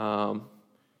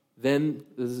 Then,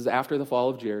 this is after the fall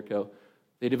of Jericho,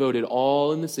 they devoted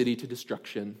all in the city to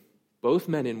destruction, both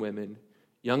men and women,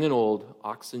 young and old,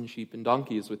 oxen, sheep, and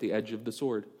donkeys with the edge of the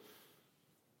sword.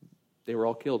 They were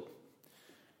all killed.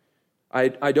 I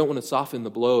don't want to soften the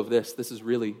blow of this. This is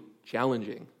really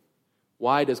challenging.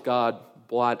 Why does God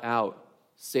blot out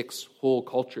 6 whole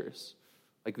cultures?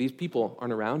 Like, these people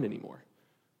aren't around anymore.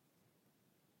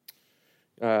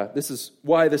 This is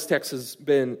why this text has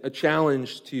been a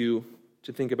challenge to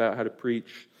think about how to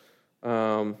preach.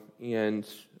 And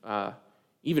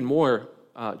even more,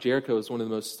 Jericho is one of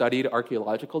the most studied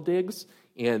archaeological digs,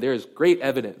 and there is great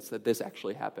evidence that this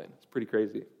actually happened. It's pretty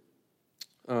crazy.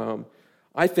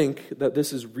 I think that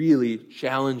this is really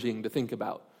challenging to think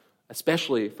about,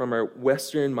 especially from our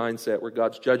Western mindset where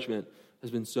God's judgment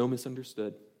has been so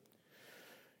misunderstood.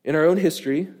 In our own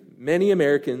history, many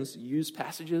Americans use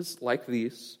passages like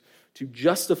these to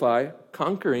justify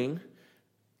conquering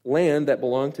land that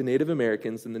belonged to Native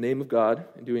Americans in the name of God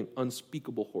and doing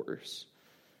unspeakable horrors.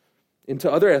 And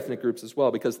to other ethnic groups as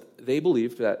well, because they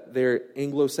believed that their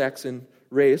Anglo-Saxon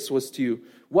race was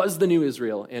the new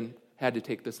Israel and had to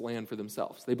take this land for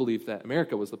themselves. They believed that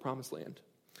America was the promised land.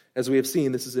 As we have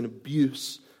seen, this is an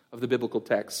abuse of the biblical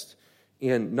text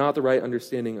and not the right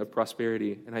understanding of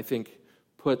prosperity, and I think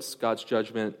puts God's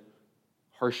judgment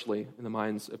harshly in the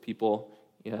minds of people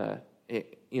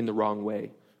in the wrong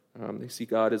way. They see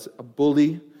God as a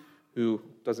bully who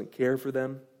doesn't care for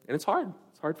them, and it's hard.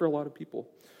 It's hard for a lot of people.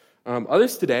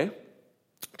 Others today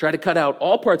try to cut out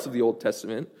all parts of the Old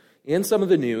Testament and some of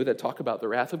the New that talk about the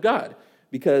wrath of God,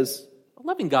 because, A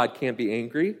loving God can't be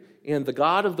angry, and the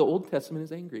God of the Old Testament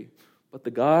is angry. But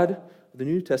the God of the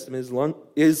New Testament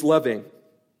is loving,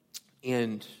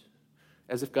 and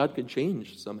as if God could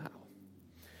change somehow.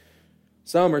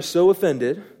 Some are so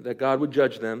offended that God would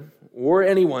judge them, or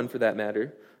anyone for that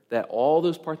matter, that all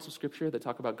those parts of Scripture that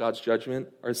talk about God's judgment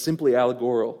are simply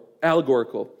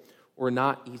allegorical, or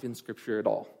not even Scripture at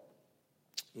all.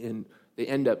 And they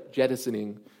end up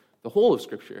jettisoning the whole of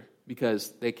Scripture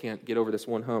because they can't get over this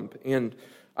one hump. And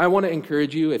I want to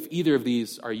encourage you, if either of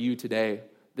these are you today,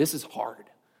 this is hard.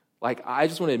 Like, I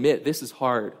just want to admit, this is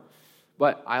hard.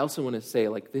 But I also want to say,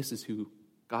 like, this is who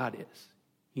God is.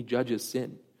 He judges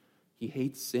sin. He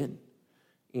hates sin.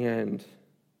 And,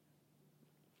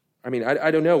 I mean,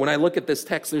 I don't know. When I look at this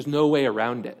text, there's no way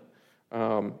around it.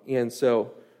 And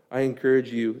so I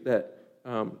encourage you that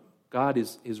God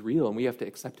is real, and we have to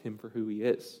accept him for who he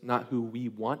is, not who we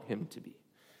want him to be.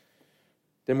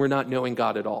 Then we're not knowing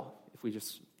God at all if we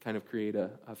just kind of create a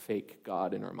fake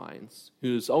God in our minds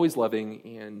who's always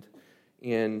loving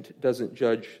and doesn't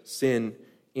judge sin.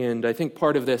 And I think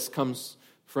part of this comes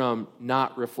from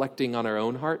not reflecting on our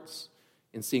own hearts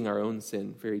and seeing our own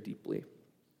sin very deeply.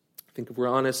 I think if we're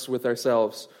honest with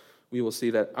ourselves, we will see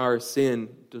that our sin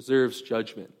deserves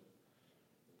judgment.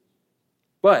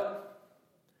 But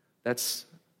that's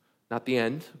not the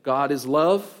end. God is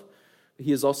love.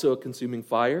 He is also a consuming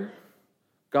fire.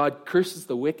 God curses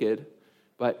the wicked,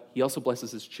 but he also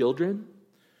blesses his children.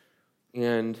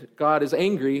 And God is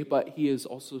angry, but he is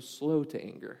also slow to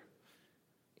anger.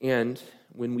 And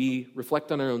when we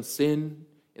reflect on our own sin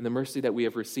and the mercy that we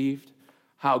have received,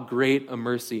 how great a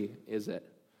mercy is it?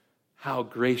 How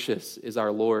gracious is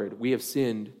our Lord? We have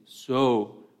sinned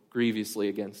so grievously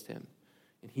against him,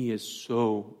 and he is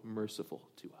so merciful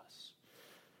to us.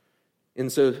 And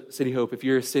so, City Hope, if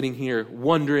you're sitting here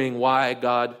wondering why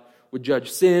God would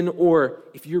judge sin, or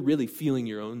if you're really feeling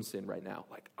your own sin right now,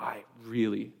 like, I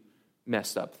really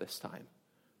messed up this time.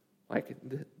 Like,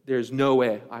 there's no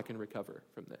way I can recover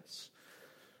from this.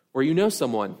 Or you know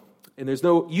someone, and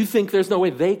you think there's no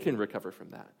way they can recover from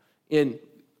that. And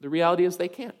the reality is they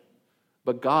can't.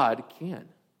 But God can.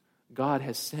 God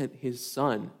has sent his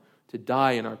Son to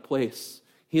die in our place.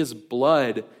 His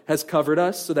blood has covered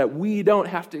us so that we don't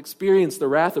have to experience the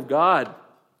wrath of God.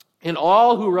 And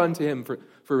all who run to him for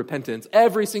repentance,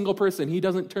 every single person, he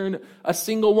doesn't turn a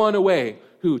single one away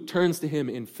who turns to him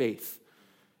in faith.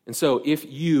 And so if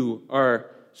you are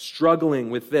struggling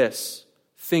with this,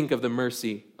 think of the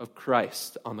mercy of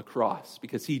Christ on the cross,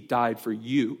 because he died for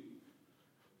you.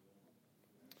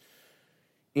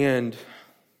 And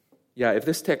yeah, if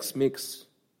this text makes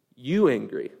you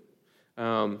angry,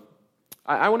 I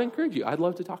want to encourage you. I'd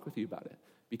love to talk with you about it,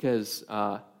 because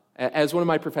as one of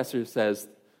my professors says,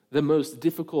 the most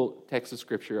difficult texts of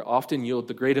Scripture often yield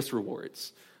the greatest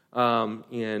rewards.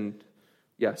 And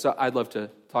yeah, so I'd love to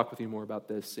talk with you more about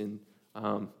this. And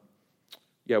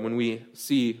when we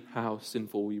see how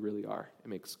sinful we really are, it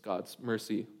makes God's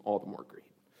mercy all the more great.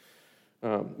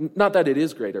 Not that it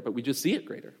is greater, but we just see it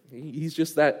greater.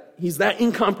 He's that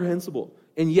incomprehensible.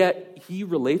 And yet, he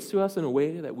relates to us in a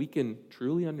way that we can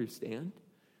truly understand.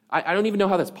 I don't even know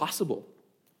how that's possible.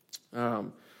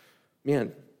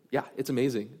 Yeah, it's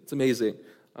amazing. It's amazing.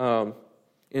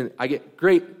 And I get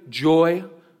great joy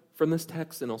from this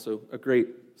text, and also a great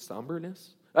somberness.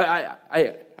 I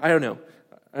don't know.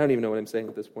 I don't even know what I'm saying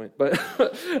at this point. But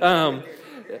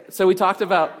so we talked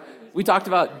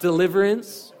about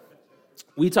deliverance.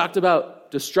 We talked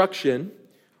about destruction.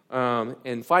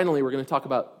 And finally, we're going to talk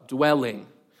about dwelling.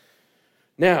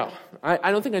 Now,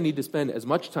 I don't think I need to spend as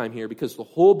much time here, because the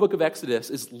whole book of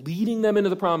Exodus is leading them into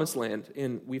the promised land,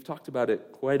 and we've talked about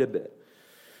it quite a bit.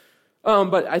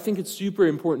 But I think it's super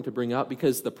important to bring up,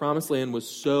 because the promised land was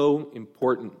so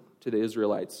important to the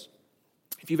Israelites.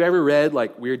 If you've ever read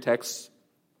like weird texts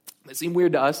that seem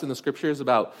weird to us in the Scriptures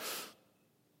about,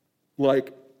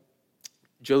 like,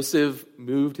 Joseph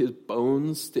moved his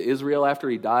bones to Israel after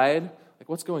he died, like,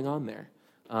 what's going on there?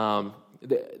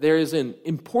 There is an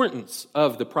importance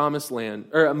of the promised land,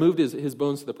 or moved his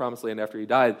bones to the promised land after he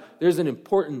died. There's an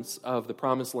importance of the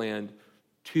promised land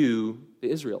to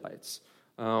the Israelites.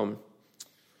 And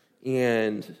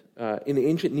in the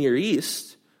ancient Near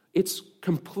East, it's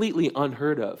completely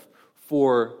unheard of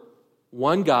for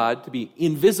one God to be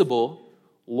invisible,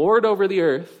 Lord over the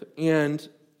earth, and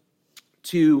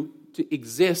to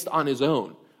exist on his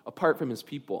own, apart from his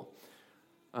people.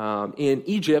 In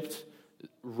Egypt,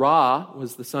 Ra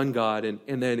was the sun god,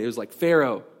 and then it was like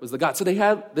Pharaoh was the god. So they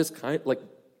had this kind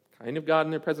of God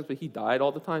in their presence, but he died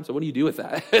all the time. So what do you do with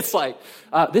that? It's like,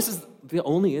 this is the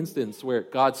only instance where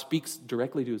God speaks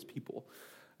directly to his people.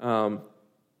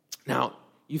 Now,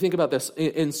 You think about this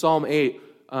in Psalm 8,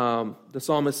 the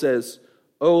psalmist says,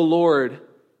 "O Lord,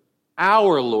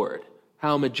 our Lord,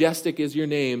 how majestic is your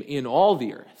name in all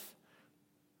the earth."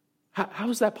 How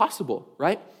is that possible,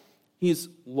 right? He's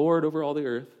Lord over all the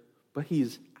earth, but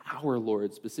he's our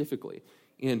Lord specifically.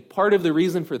 And part of the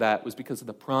reason for that was because of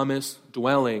the promised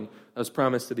dwelling that was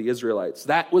promised to the Israelites.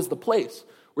 That was the place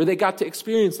where they got to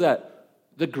experience that,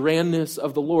 the grandness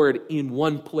of the Lord in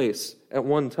one place at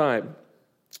one time.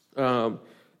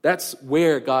 That's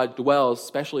where God dwells,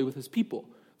 especially with his people.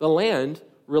 The land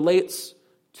relates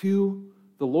to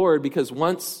the Lord because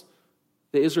once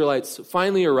the Israelites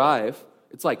finally arrive,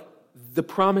 it's like the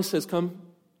promise has come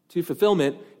to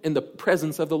fulfillment and the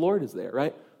presence of the Lord is there,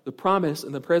 right? The promise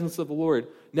and the presence of the Lord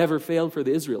never failed for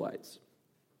the Israelites.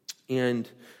 And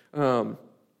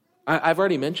I've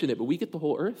already mentioned it, but we get the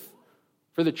whole earth.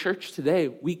 For the church today,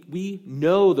 we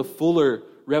know the fuller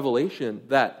revelation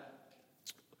that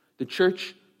the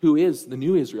church who is the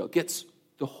new Israel gets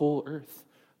the whole earth.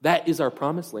 That is our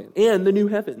promised land. And the new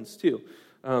heavens, too,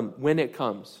 when it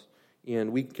comes.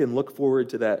 And we can look forward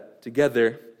to that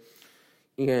together.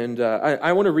 And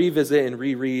I want to revisit and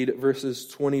reread verses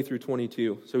 20 through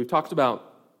 22. So we've talked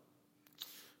about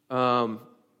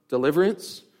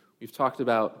deliverance, we've talked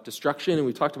about destruction, and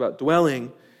we've talked about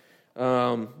dwelling.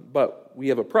 But we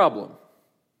have a problem.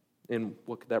 And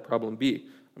what could that problem be?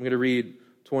 I'm going to read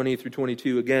 20 through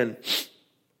 22 again.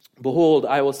 "Behold,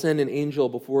 I will send an angel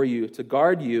before you to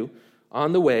guard you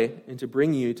on the way and to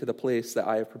bring you to the place that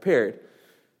I have prepared.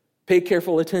 Pay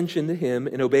careful attention to him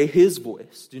and obey his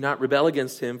voice. Do not rebel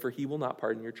against him, for he will not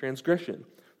pardon your transgression,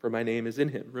 for my name is in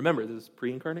him." Remember, this is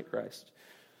pre-incarnate Christ.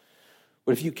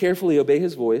 "But if you carefully obey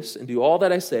his voice and do all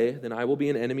that I say, then I will be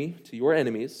an enemy to your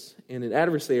enemies and an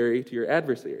adversary to your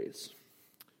adversaries.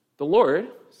 The Lord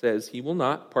says he will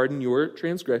not pardon your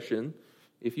transgression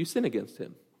if you sin against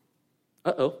him."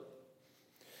 Uh-oh.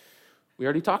 We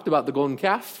already talked about the golden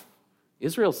calf.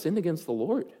 Israel sinned against the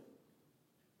Lord.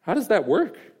 How does that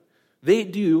work? They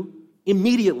do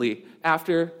immediately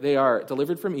after they are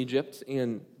delivered from Egypt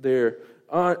and they're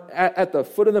at the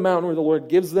foot of the mountain where the Lord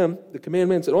gives them the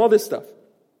commandments and all this stuff.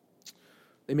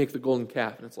 They make the golden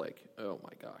calf, and it's like, oh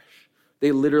my gosh.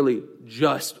 They literally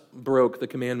just broke the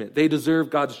commandment. They deserve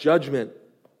God's judgment.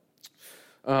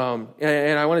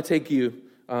 And I want to take you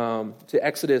to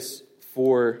Exodus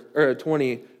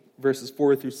 20, verses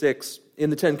 4 through 6. In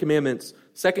the Ten Commandments,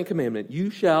 second commandment, "You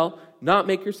shall not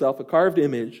make yourself a carved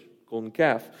image," golden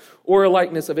calf, "or a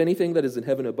likeness of anything that is in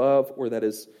heaven above, or that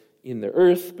is in the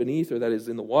earth beneath, or that is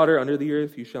in the water under the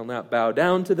earth. You shall not bow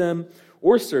down to them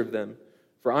or serve them.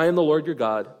 For I am the Lord your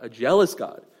God, a jealous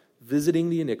God, visiting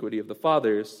the iniquity of the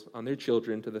fathers on their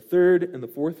children to the third and the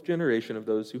fourth generation of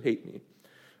those who hate me,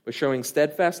 but showing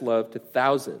steadfast love to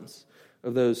thousands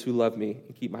of those who love me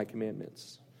and keep my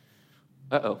commandments."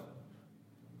 Uh-oh.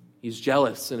 He's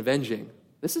jealous and avenging.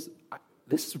 This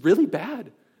is really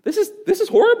bad. This is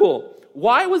horrible.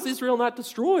 Why was Israel not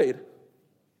destroyed?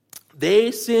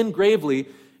 They sinned gravely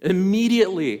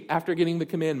immediately after getting the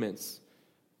commandments.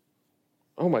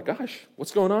 Oh my gosh,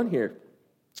 what's going on here?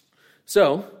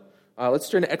 So, let's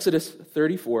turn to Exodus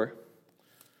 34.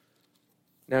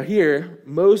 Now here,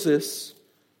 Moses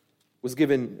was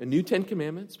given a new 10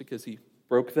 commandments because he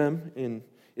broke them in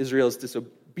Israel's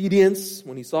disobedience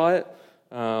when he saw it.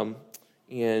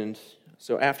 And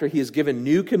so after he is given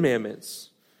new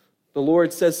commandments, the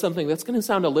Lord says something that's going to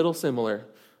sound a little similar,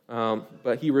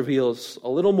 but he reveals a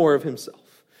little more of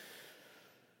himself.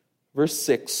 Verse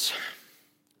 6.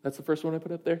 That's the first one I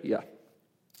put up there? Yeah.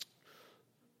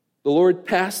 "The Lord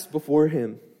passed before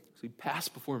him." So he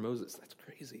passed before Moses. That's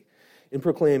crazy. "And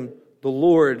proclaimed, the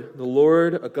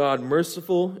Lord, a God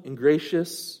merciful and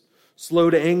gracious,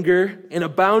 slow to anger, and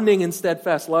abounding in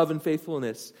steadfast love and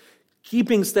faithfulness,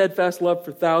 keeping steadfast love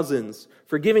for thousands,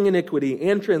 forgiving iniquity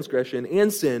and transgression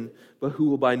and sin, but who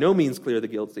will by no means clear the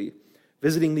guilty,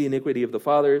 visiting the iniquity of the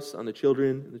fathers on the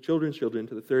children and the children's children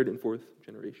to the third and fourth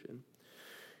generation."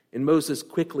 And Moses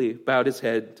quickly bowed his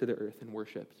head to the earth and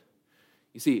worshipped.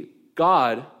 You see,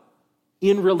 God,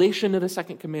 in relation to the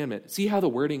second commandment, see how the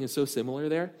wording is so similar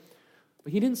there?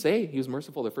 But he didn't say he was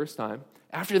merciful the first time.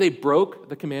 After they broke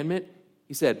the commandment,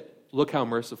 he said, "Look how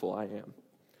merciful I am."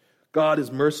 God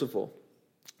is merciful.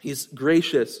 He's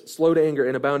gracious, slow to anger,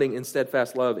 and abounding in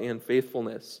steadfast love and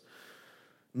faithfulness.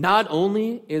 Not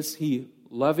only is he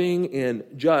loving and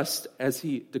just, as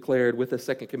he declared with the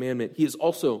second commandment, he is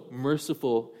also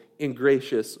merciful and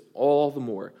gracious all the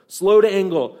more. Slow to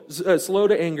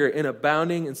anger, and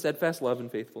abounding in steadfast love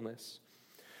and faithfulness.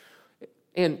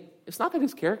 And it's not that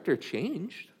his character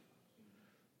changed,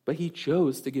 but he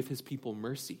chose to give his people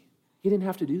mercy. He didn't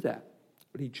have to do that,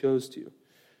 but he chose to.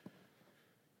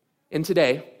 And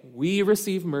today, we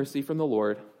receive mercy from the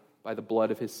Lord by the blood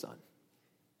of his Son.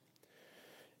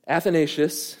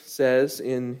 Athanasius says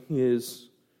in his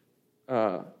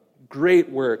great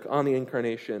work on the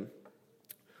Incarnation,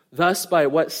 thus, by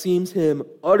what seems him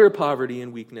utter poverty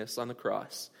and weakness on the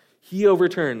cross, he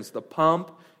overturns the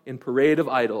pomp and parade of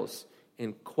idols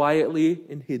and quietly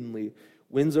and hiddenly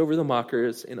wins over the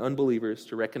mockers and unbelievers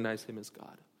to recognize him as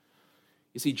God.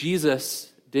 You see,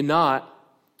 Jesus did not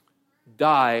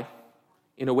die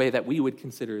in a way that we would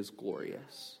consider as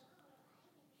glorious.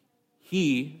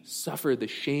 He suffered the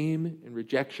shame and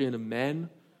rejection of men,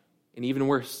 and even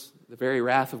worse, the very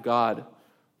wrath of God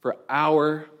for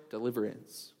our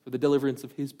deliverance, for the deliverance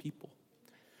of his people.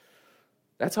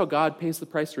 That's how God pays the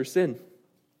price for sin.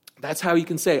 That's how he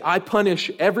can say, I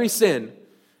punish every sin,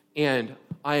 and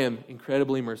I am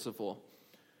incredibly merciful.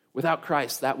 Without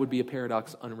Christ, that would be a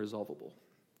paradox unresolvable.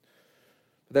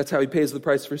 But that's how he pays the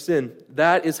price for sin.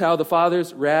 That is how the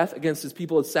Father's wrath against his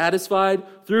people is satisfied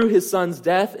through his Son's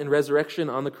death and resurrection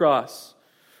on the cross.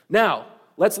 Now,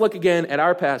 let's look again at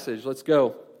our passage. Let's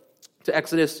go to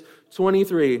Exodus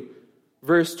 23,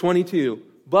 verse 22.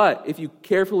 But if you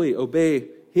carefully obey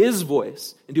his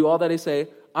voice and do all that I say,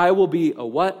 I will be a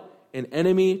what? An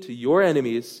enemy to your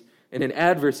enemies and an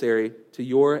adversary to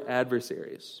your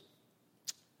adversaries.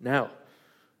 Now,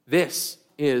 this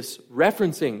is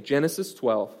referencing Genesis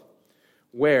 12,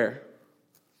 where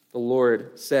the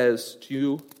Lord says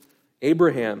to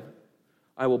Abraham,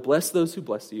 I will bless those who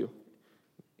bless you,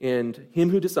 and him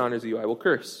who dishonors you I will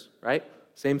curse, right?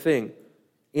 Same thing.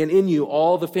 And in you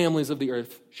all the families of the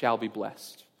earth shall be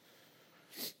blessed.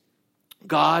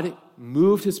 God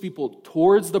moved his people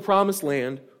towards the promised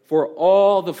land for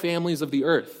all the families of the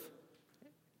earth.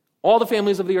 All the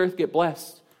families of the earth get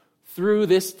blessed through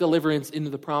this deliverance into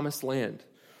the promised land.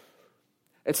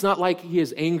 It's not like he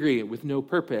is angry with no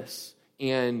purpose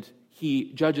and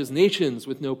he judges nations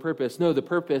with no purpose. No, the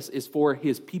purpose is for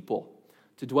his people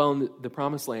to dwell in the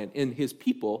promised land. And his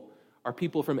people are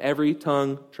people from every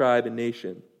tongue, tribe, and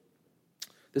nation.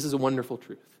 This is a wonderful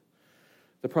truth.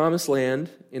 The promised land,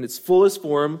 in its fullest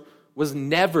form, was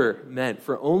never meant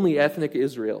for only ethnic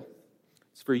Israel.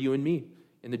 It's for you and me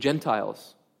and the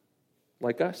Gentiles,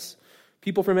 like us.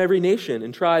 People from every nation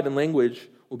and tribe and language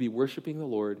will be worshiping the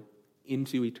Lord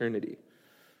into eternity.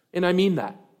 And I mean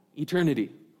that.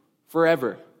 Eternity.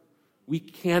 Forever. We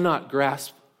cannot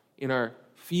grasp in our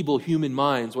feeble human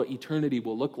minds what eternity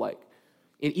will look like.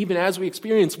 And even as we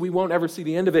experience, we won't ever see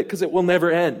the end of it because it will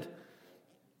never end.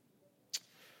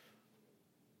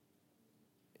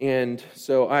 And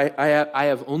so I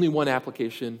have only one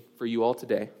application for you all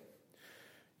today.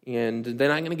 And then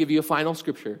I'm going to give you a final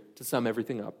scripture to sum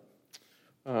everything up.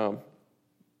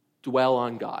 Dwell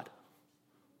on God.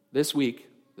 This week,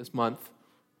 this month,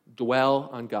 dwell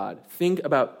on God. Think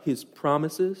about his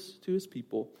promises to his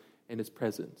people and his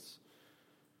presence.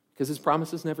 Because his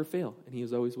promises never fail, and he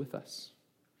is always with us.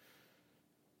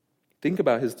 Think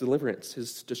about his deliverance,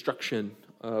 his destruction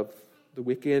of the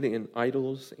wicked and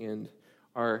idols and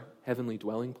our heavenly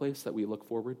dwelling place that we look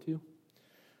forward to.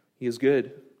 He is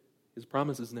good. His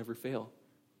promises never fail.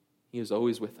 He is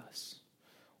always with us.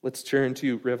 Let's turn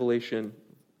to Revelation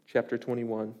chapter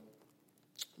 21,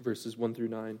 verses 1 through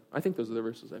 9. I think those are the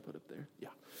verses I put up there. Yeah.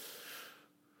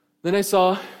 Then I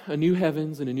saw a new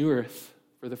heavens and a new earth,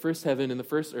 for the first heaven and the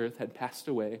first earth had passed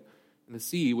away, and the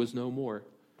sea was no more.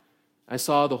 I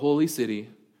saw the holy city,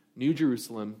 New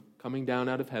Jerusalem, coming down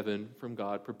out of heaven from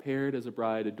God, prepared as a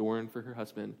bride adorned for her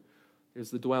husband.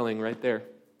 There's the dwelling right there,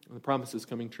 and the promise is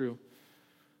coming true.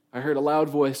 I heard a loud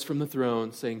voice from the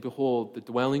throne saying, Behold, the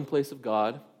dwelling place of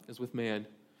God is with man.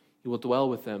 He will dwell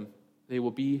with them. They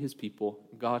will be his people.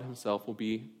 God himself will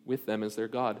be with them as their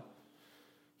God.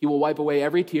 He will wipe away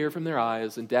every tear from their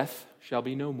eyes, and death shall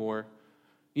be no more.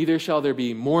 Neither shall there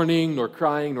be mourning, nor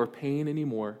crying, nor pain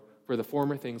anymore, for the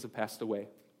former things have passed away.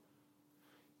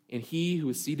 And he who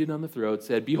is seated on the throne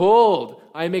said, Behold,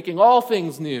 I am making all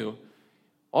things new.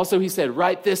 Also he said,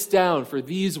 Write this down, for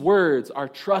these words are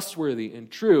trustworthy and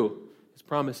true. His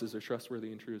promises are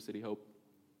trustworthy and true, City Hope.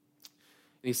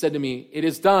 And he said to me, It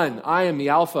is done. I am the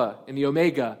Alpha and the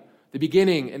Omega, the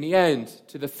beginning and the end.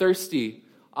 To the thirsty,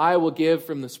 I will give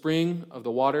from the spring of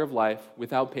the water of life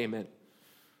without payment.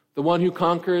 The one who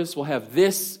conquers will have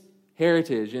this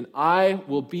heritage, and I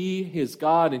will be his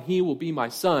God, and he will be my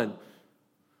son.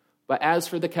 But as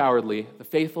for the cowardly, the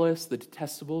faithless, the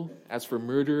detestable, as for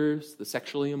murderers, the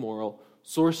sexually immoral,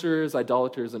 sorcerers,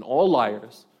 idolaters, and all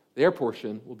liars, their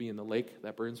portion will be in the lake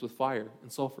that burns with fire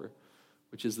and sulfur,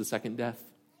 which is the second death.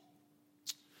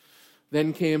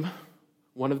 Then came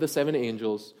one of the seven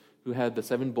angels who had the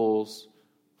seven bowls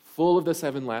full of the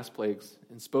 7 last plagues,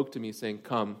 and spoke to me, saying,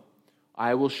 "Come,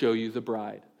 I will show you the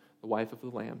bride, the wife of the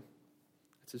Lamb."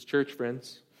 It's his church,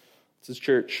 friends. It's his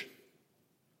church.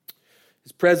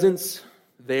 His presence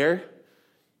there,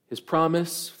 his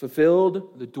promise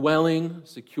fulfilled, the dwelling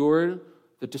secured,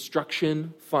 the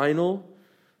destruction final,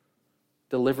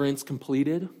 deliverance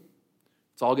completed.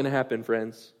 It's all going to happen,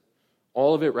 friends.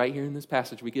 All of it right here in this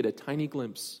passage. We get a tiny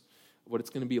glimpse of what it's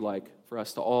going to be like for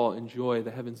us to all enjoy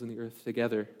the heavens and the earth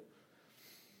together.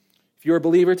 If you're a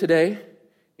believer today,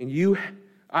 and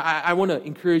I want to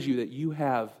encourage you that you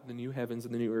have the new heavens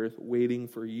and the new earth waiting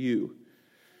for you.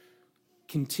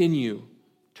 Continue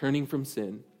turning from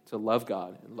sin to love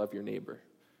God and love your neighbor,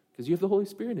 because you have the Holy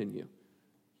Spirit in you.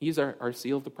 He's our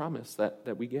seal of the promise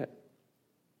that we get.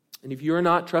 And if you're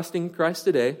not trusting Christ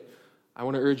today, I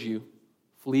want to urge you,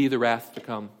 flee the wrath to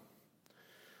come.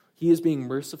 He is being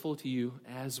merciful to you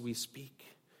as we speak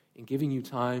and giving you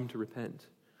time to repent.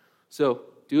 So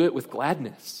do it with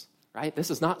gladness, right?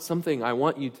 This is not something I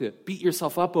want you to beat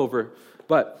yourself up over,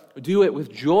 but do it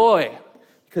with joy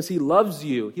because he loves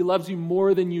you. He loves you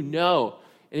more than you know.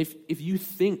 And if you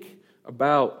think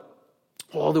about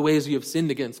all the ways you have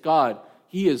sinned against God,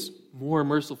 he is more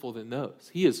merciful than those.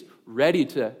 He is ready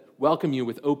to welcome you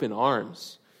with open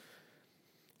arms.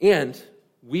 And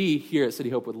we here at City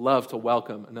Hope would love to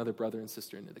welcome another brother and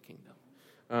sister into the kingdom.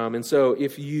 And so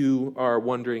if you are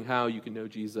wondering how you can know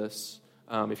Jesus,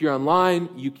 if you're online,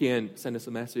 you can send us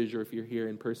a message, or if you're here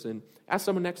in person, ask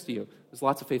someone next to you. There's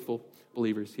lots of faithful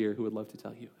believers here who would love to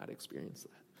tell you how to experience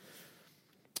that.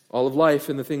 All of life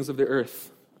and the things of the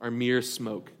earth are mere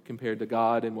smoke compared to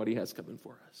God and what he has coming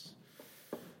for us.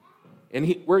 And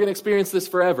we're going to experience this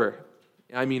forever.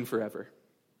 I mean forever.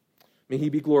 May he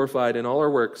be glorified in all our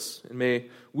works, and may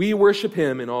we worship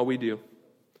him in all we do.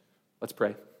 Let's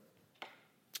pray.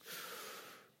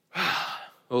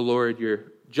 O Lord,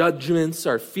 your judgments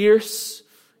are fierce,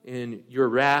 and your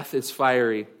wrath is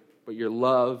fiery, but your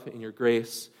love and your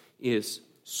grace is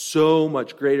so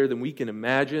much greater than we can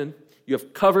imagine. You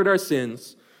have covered our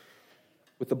sins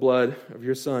with the blood of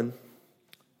your Son.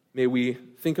 May we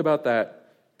think about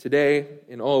that today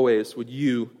and always. Would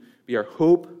you be our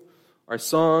hope, our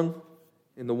song,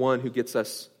 and the one who gets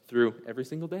us through every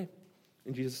single day.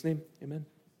 In Jesus' name, amen.